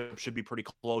matchup should be pretty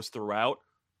close throughout.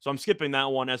 So I'm skipping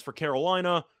that one. As for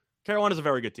Carolina's a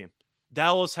very good team.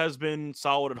 Dallas has been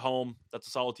solid at home. That's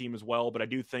a solid team as well. But I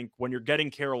do think when you're getting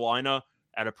Carolina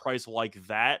at a price like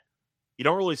that, you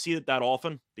don't really see it that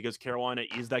often because Carolina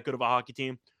is that good of a hockey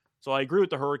team. So I agree with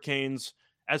the Hurricanes.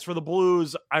 As for the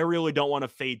Blues, I really don't want to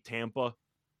fade Tampa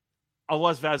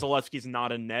unless Vasilevsky's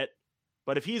not in net.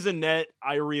 But if he's in net,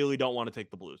 I really don't want to take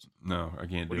the Blues. No, I can't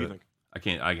do it. What do you think?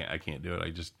 I can't do it. I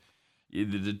just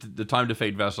the time to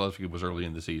fade Vasilevsky was early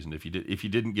in the season. If you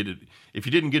didn't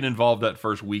get involved that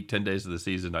first week, 10 days of the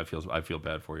season, I feel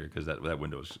bad for you because that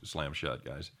window is slammed shut,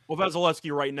 guys. Well,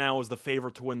 Vasilevsky right now is the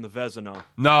favorite to win the Vezina.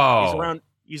 No,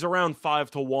 he's around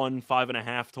 5-1,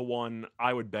 5.5-1.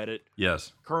 I would bet it.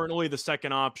 Yes. Currently, the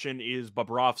second option is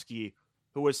Bobrovsky,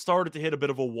 who has started to hit a bit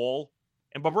of a wall.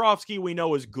 And Bobrovsky, we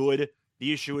know, is good.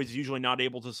 The issue is usually not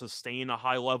able to sustain a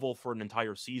high level for an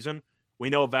entire season. We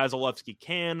know Vasilevsky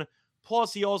can.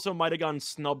 Plus, he also might have gotten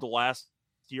snubbed last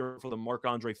last year for the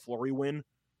Marc-Andre Fleury win.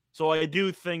 So I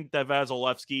do think that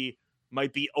Vasilevsky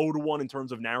might be 0-1 in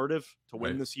terms of narrative to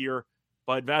win this year,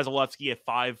 but Vasilevsky at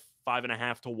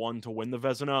 5.5 to 1 to win the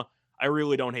Vezina, I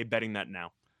really don't hate betting that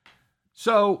now.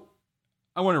 So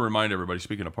I want to remind everybody,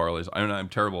 speaking of parlays, I'm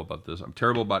terrible about this. I'm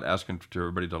terrible about asking to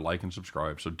everybody to like and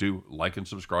subscribe. So do like and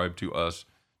subscribe to us.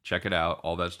 Check it out,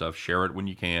 all that stuff. Share it when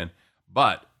you can.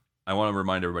 But I want to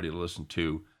remind everybody to listen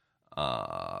to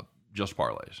just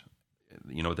parlays.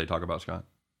 You know what they talk about, Scott?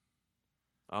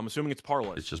 I'm assuming it's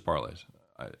parlays. It's just parlays.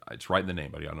 It's right in the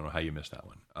name, buddy. I don't know how you missed that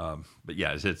one. But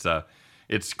yeah,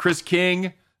 it's Chris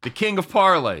King, the king of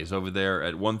parlays, over there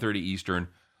at 1:30 Eastern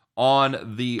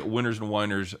on the Winners and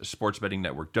Winers Sports Betting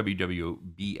Network,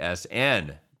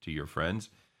 WWBSN, to your friends.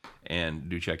 And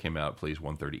do check him out, please,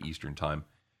 1:30 Eastern time.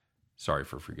 Sorry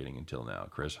for forgetting until now,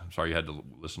 Chris. I'm sorry you had to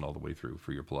listen all the way through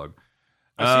for your plug.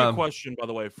 I see a question, by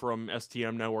the way, from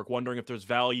STM Network, wondering if there's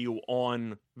value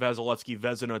on Vasilevsky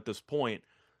Vezina at this point.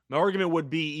 My argument would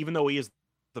be, even though he is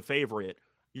the favorite,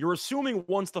 you're assuming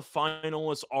once the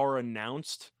finalists are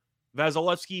announced,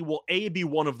 Vasilevsky will A, be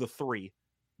one of the three,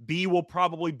 B, will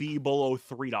probably be below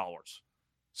 $3.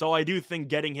 So I do think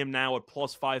getting him now at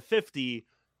plus 550,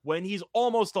 when he's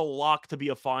almost a lock to be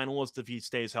a finalist if he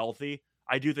stays healthy,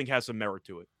 I do think has some merit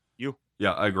to it. You?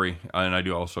 Yeah, I agree. And I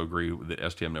do also agree that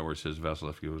STM Network says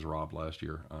Vasilevsky was robbed last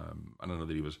year. I don't know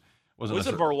that he wasn't. Was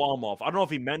it Varlamov? I don't know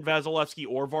if he meant Vasilevsky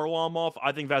or Varlamov.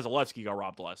 I think Vasilevsky got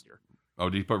robbed last year. Oh,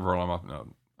 did he put Varlamov? No.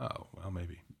 Oh, well,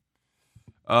 maybe.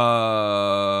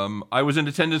 I was in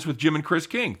attendance with Jim and Chris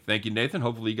King. Thank you, Nathan.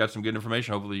 Hopefully you got some good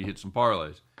information. Hopefully you hit some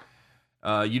parlays.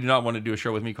 You do not want to do a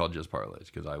show with me called Just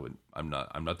Parlays, because I'm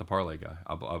not the parlay guy.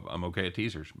 I'm okay at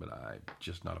teasers, but I'm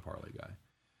just not a parlay guy.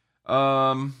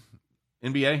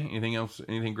 NBA, anything else?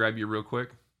 Anything grab you real quick?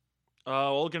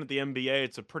 Well, looking at the NBA,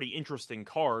 it's a pretty interesting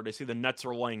card. I see the Nets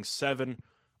are laying 7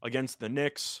 against the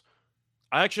Knicks.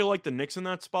 I actually like the Knicks in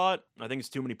that spot. I think it's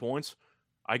too many points.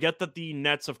 I get that the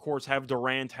Nets, of course, have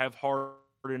Durant, have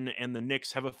Harden, and the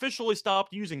Knicks have officially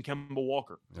stopped using Kemba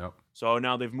Walker. Yep. So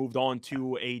now they've moved on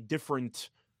to a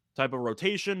different type of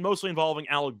rotation, mostly involving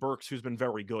Alec Burks, who's been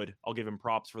very good. I'll give him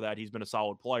props for that. He's been a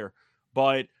solid player.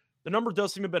 But the number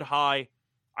does seem a bit high.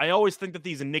 I always think that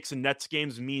these Knicks and Nets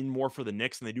games mean more for the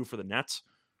Knicks than they do for the Nets.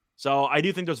 So I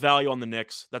do think there's value on the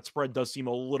Knicks. That spread does seem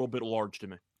a little bit large to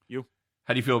me. You?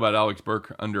 How do you feel about Alex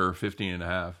Burke under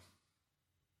 15.5?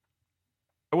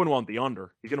 I wouldn't want the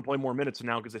under. He's going to play more minutes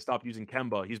now because they stopped using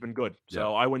Kemba. He's been good.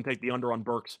 So I wouldn't take the under on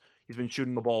Burks. He's been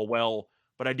shooting the ball well.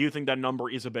 But I do think that number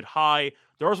is a bit high.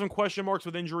 There are some question marks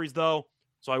with injuries, though.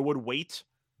 So I would wait.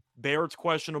 Barrett's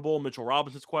questionable. Mitchell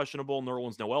Robinson's questionable.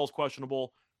 Nerlens Noel's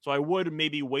questionable. So I would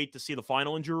maybe wait to see the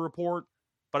final injury report.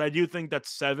 But I do think that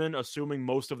 7, assuming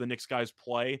most of the Knicks guys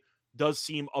play, does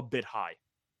seem a bit high.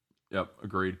 Yep,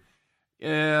 agreed.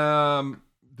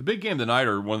 The big game tonight,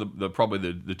 or one of the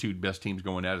probably the two best teams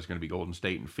going at, is going to be Golden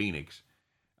State and Phoenix.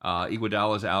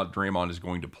 Iguodala's out. Draymond is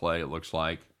going to play, it looks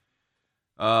like.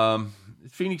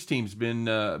 Phoenix team's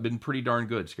been pretty darn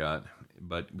good, Scott.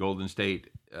 But Golden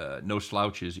State, no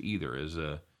slouches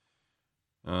either.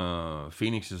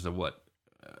 Phoenix is what?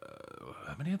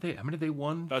 How many have they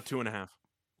won? About 2.5.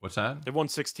 What's that? They've won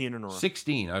 16 in a row.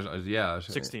 16.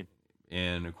 16.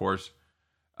 And of course,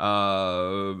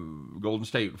 Golden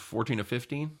State 14 of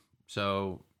 15.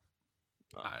 So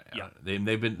they've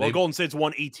been Golden State's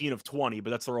won 18 of 20,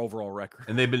 but that's their overall record.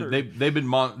 And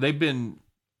they've been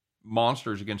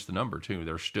monsters against the number too.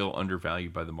 They're still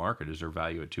undervalued by the market. Is there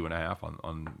value at 2.5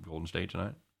 on Golden State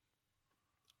tonight?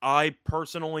 I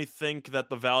personally think that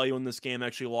the value in this game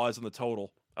actually lies in the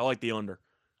total. I like the under.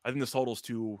 I think this total is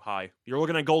too high. You're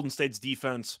looking at Golden State's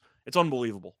defense. It's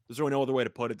unbelievable. There's really no other way to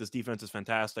put it. This defense is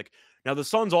fantastic. Now, the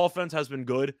Suns' offense has been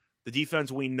good. The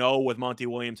defense, we know, with Monty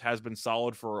Williams has been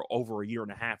solid for over a year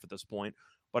and a half at this point.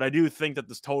 But I do think that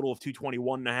this total of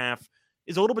 221.5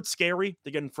 is a little bit scary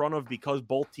to get in front of because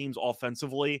both teams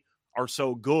offensively are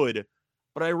so good.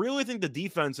 But I really think the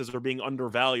defenses are being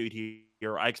undervalued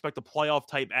here. I expect a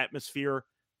playoff-type atmosphere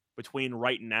between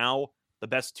right now the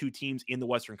best two teams in the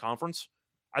Western Conference.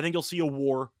 I think you'll see a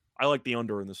war. I like the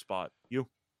under in this spot. You?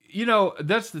 You know,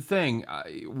 that's the thing.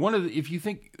 If you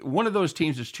think one of those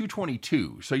teams is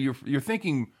 222, so you're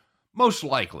thinking most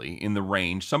likely in the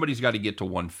range somebody's got to get to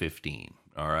 115.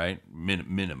 All right,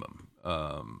 minimum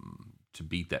to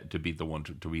beat the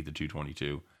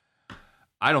 222.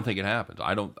 I don't think it happens.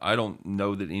 I don't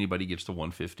know that anybody gets to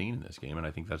 115 in this game, and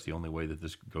I think that's the only way that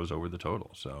this goes over the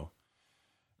total. So,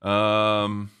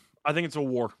 I think it's a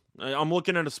war. I'm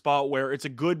looking at a spot where it's a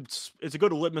good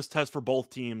litmus test for both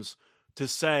teams to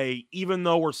say, even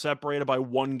though we're separated by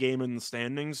one game in the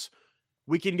standings,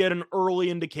 we can get an early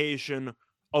indication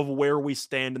of where we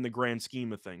stand in the grand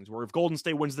scheme of things. Where if Golden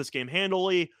State wins this game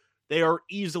handily, they are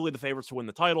easily the favorites to win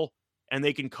the title, and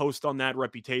they can coast on that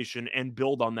reputation and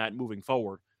build on that moving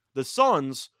forward. The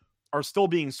Suns are still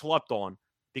being slept on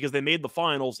because they made the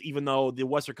finals, even though the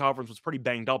Western Conference was pretty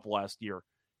banged up last year.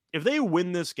 If they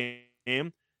win this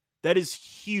game, that is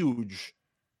huge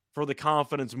for the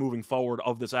confidence moving forward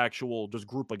of this actual just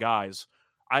group of guys.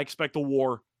 I expect a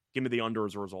war. Give me the under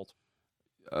as a result.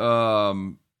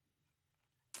 I'm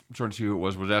trying to see who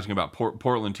it was asking about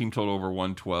Portland team total over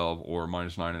 112 or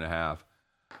minus 9.5.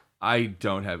 I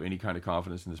don't have any kind of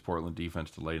confidence in this Portland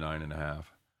defense to lay 9.5.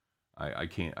 I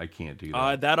can't do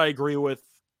that. That I agree with.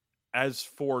 As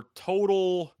for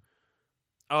total,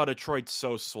 Detroit's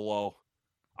so slow.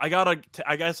 I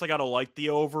guess I gotta like the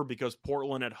over because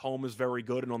Portland at home is very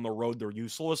good and on the road they're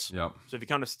useless. Yep. So if you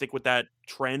kind of stick with that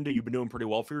trend, you've been doing pretty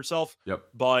well for yourself. Yep.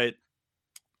 But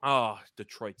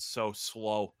Detroit's so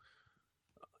slow.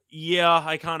 Yeah,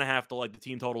 I kind of have to like the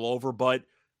team total over, but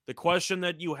the question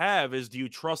that you have is, do you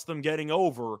trust them getting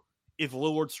over if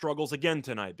Lillard struggles again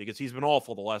tonight? Because he's been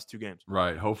awful the last two games.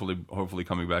 Right. Hopefully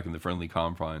coming back in the friendly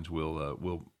confines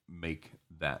will make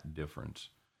that difference.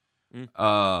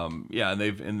 Yeah,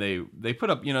 and they put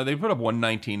up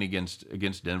 119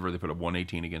 against Denver. They put up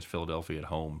 118 against Philadelphia at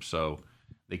home. So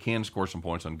they can score some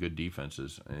points on good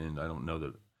defenses, and I don't know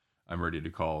that I'm ready to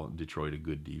call Detroit a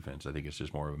good defense. I think it's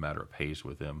just more of a matter of pace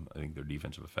with them. I think their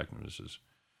defensive effectiveness is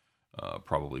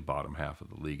probably bottom half of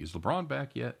the league. Is LeBron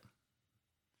back yet?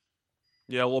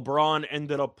 Yeah, LeBron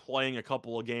ended up playing a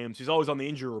couple of games. He's always on the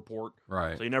injury report,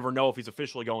 right? So you never know if he's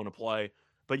officially going to play.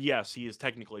 But yes, he is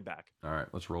technically back. All right,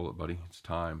 let's roll it, buddy. It's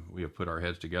time. We have put our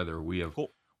heads together. We have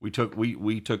cool.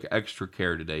 we took extra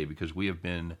care today because we have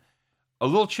been a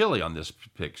little chilly on this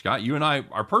pick. Scott, you and I,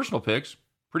 our personal picks,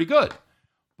 pretty good,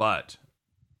 but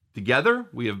together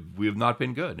we have not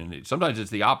been good. And sometimes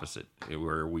it's the opposite,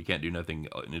 where we can't do nothing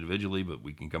individually, but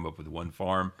we can come up with one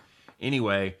farm.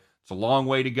 Anyway, it's a long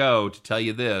way to go to tell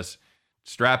you this.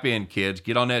 Strap in, kids.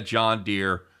 Get on that John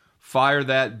Deere. Fire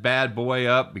that bad boy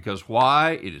up, because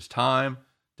why? It is time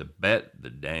to bet the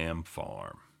damn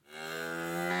farm.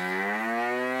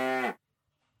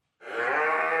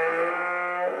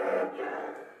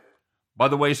 By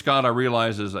the way, Scott, I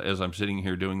realize as I'm sitting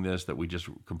here doing this that we just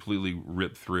completely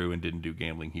ripped through and didn't do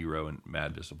Gambling Hero, and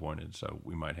mad disappointed. So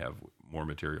we might have more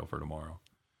material for tomorrow.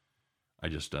 I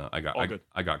just I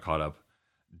got caught up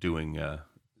doing the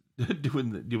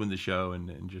show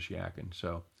and just yakking.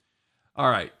 So. All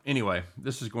right. Anyway,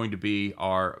 this is going to be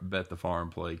our Bet the Farm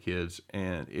play, kids,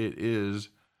 and it is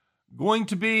going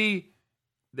to be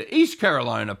the East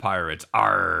Carolina Pirates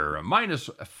are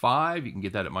 -5. You can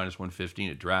get that at -115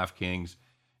 at DraftKings.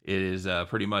 It is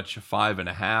pretty much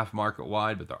 5.5 market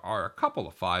wide, but there are a couple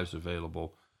of 5s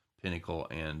available. Pinnacle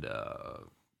and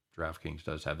DraftKings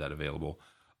does have that available.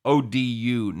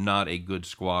 ODU, not a good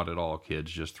squad at all,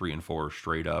 kids. Just 3-4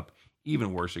 straight up.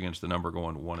 Even worse against the number,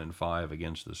 going 1-5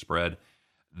 against the spread.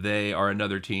 They are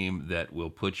another team that will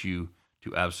put you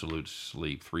to absolute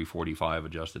sleep. 345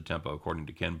 adjusted tempo, according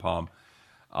to KenPom.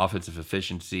 Offensive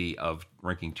efficiency of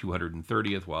ranking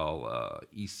 230th, while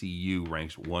ECU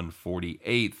ranks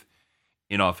 148th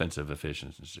in offensive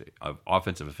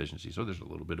efficiency. So there's a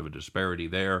little bit of a disparity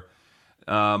there.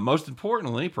 Most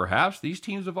importantly, perhaps, these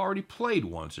teams have already played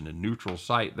once in a neutral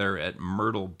site there at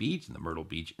Myrtle Beach, in the Myrtle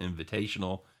Beach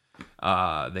Invitational.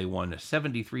 They won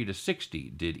 73-60,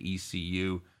 did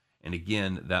ECU, and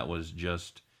again, that was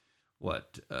just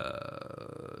less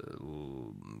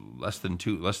than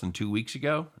 2 weeks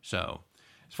ago. So,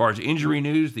 as far as injury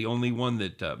news, the only one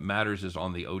that matters is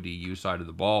on the ODU side of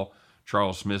the ball.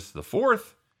 Charles Smith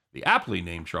IV, the aptly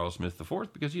named Charles Smith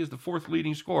IV, because he is the fourth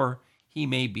leading scorer. He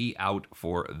may be out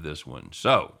for this one.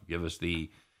 So, give us the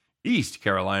East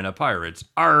Carolina Pirates,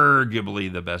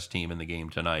 arguably the best team in the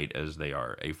game tonight, as they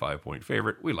are a 5-point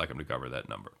favorite. We'd like them to cover that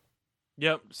number.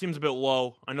 Yep, seems a bit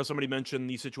low. I know somebody mentioned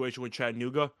the situation with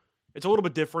Chattanooga. It's a little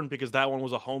bit different because that one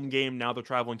was a home game. Now they're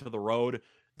traveling to the road.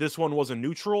 This one was a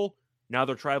neutral. Now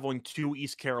they're traveling to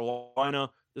East Carolina.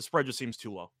 The spread just seems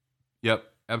too low.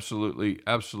 Yep, absolutely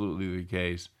the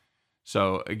case.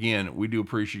 So, again, we do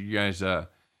appreciate you guys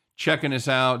checking us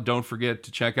out. Don't forget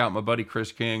to check out my buddy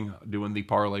Chris King doing the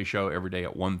Parlay Show every day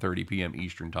at 1:30 p.m.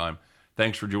 Eastern Time.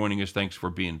 Thanks for joining us. Thanks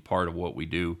for being part of what we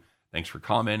do. Thanks for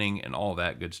commenting and all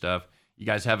that good stuff. You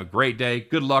guys have a great day.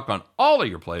 Good luck on all of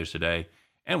your plays today.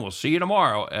 And we'll see you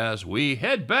tomorrow as we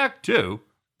head back to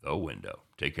the window.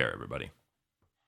 Take care, everybody.